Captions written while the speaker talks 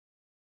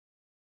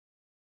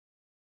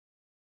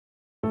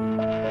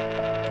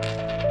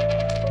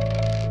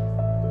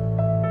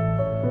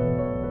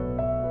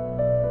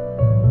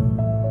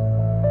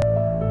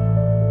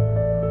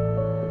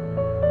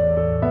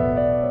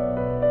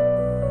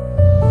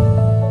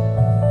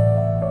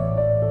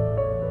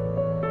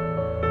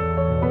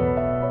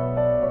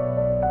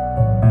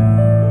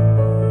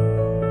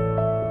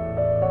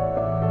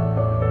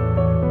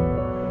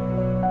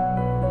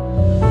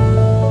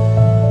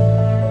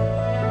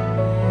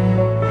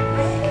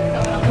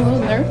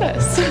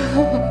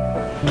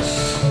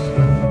this.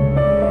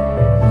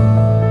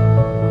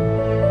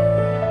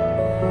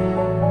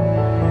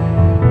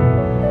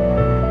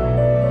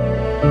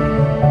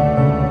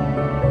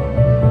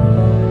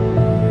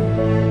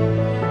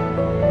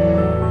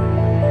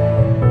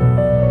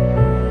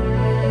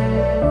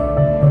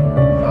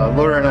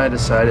 Laura and I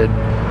decided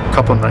a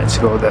couple nights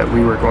ago that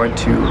we were going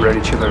to write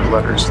each other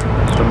letters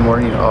the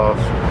morning of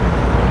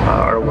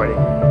our wedding.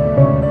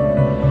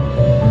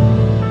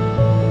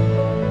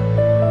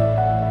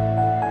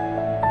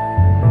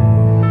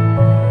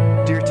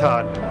 Dear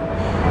Todd,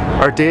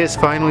 our day is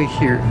finally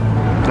here,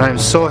 and I am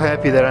so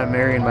happy that I'm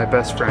marrying my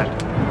best friend.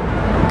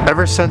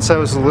 Ever since I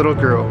was a little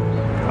girl,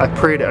 I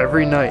prayed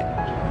every night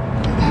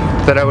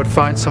that I would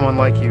find someone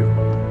like you.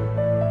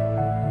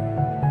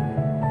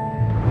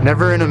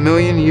 Never in a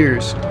million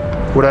years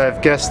would I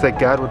have guessed that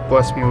God would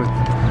bless me with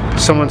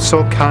someone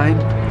so kind,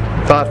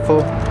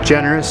 thoughtful,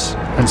 generous,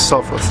 and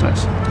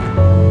selflessness.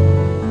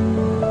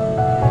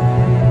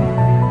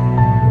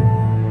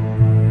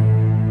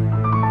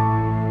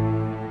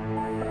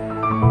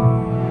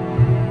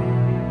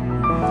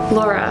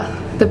 Laura,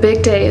 the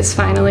big day is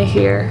finally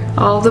here.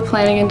 All of the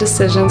planning and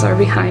decisions are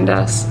behind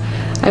us.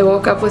 I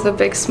woke up with a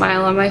big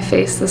smile on my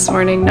face this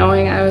morning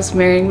knowing I was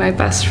marrying my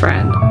best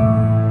friend.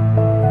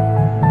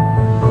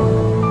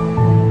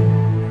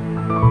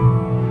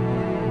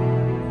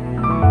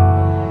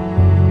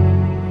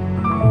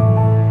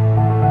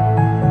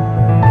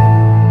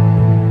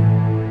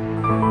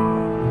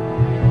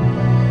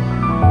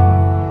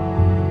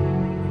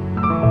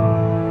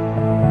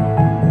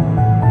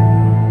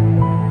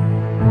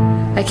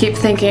 I keep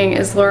thinking,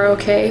 is Laura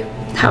okay?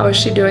 How is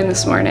she doing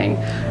this morning?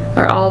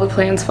 Are all the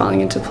plans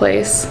falling into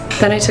place?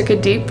 Then I took a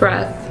deep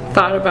breath,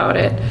 thought about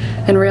it,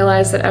 and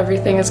realized that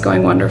everything is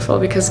going wonderful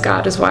because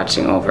God is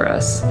watching over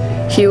us.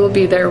 He will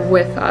be there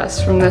with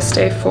us from this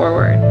day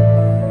forward.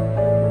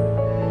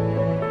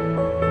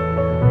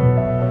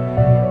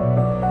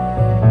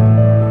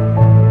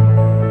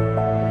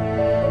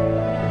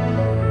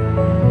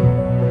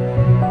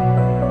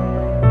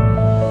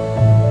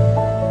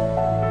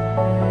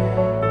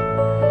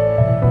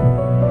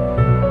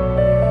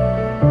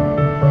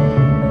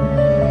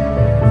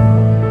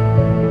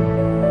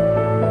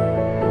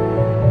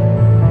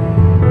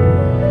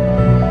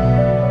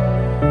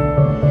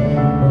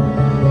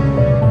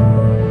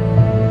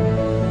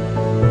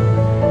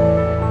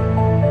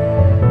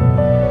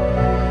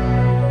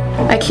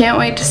 I can't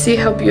wait to see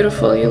how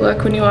beautiful you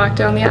look when you walk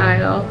down the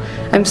aisle.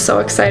 I'm so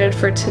excited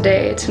for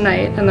today,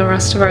 tonight, and the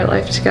rest of our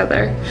life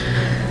together.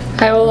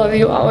 I will love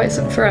you always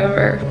and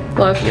forever.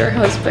 Love, your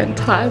husband,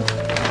 Todd.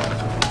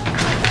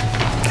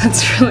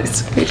 That's really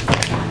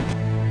sweet.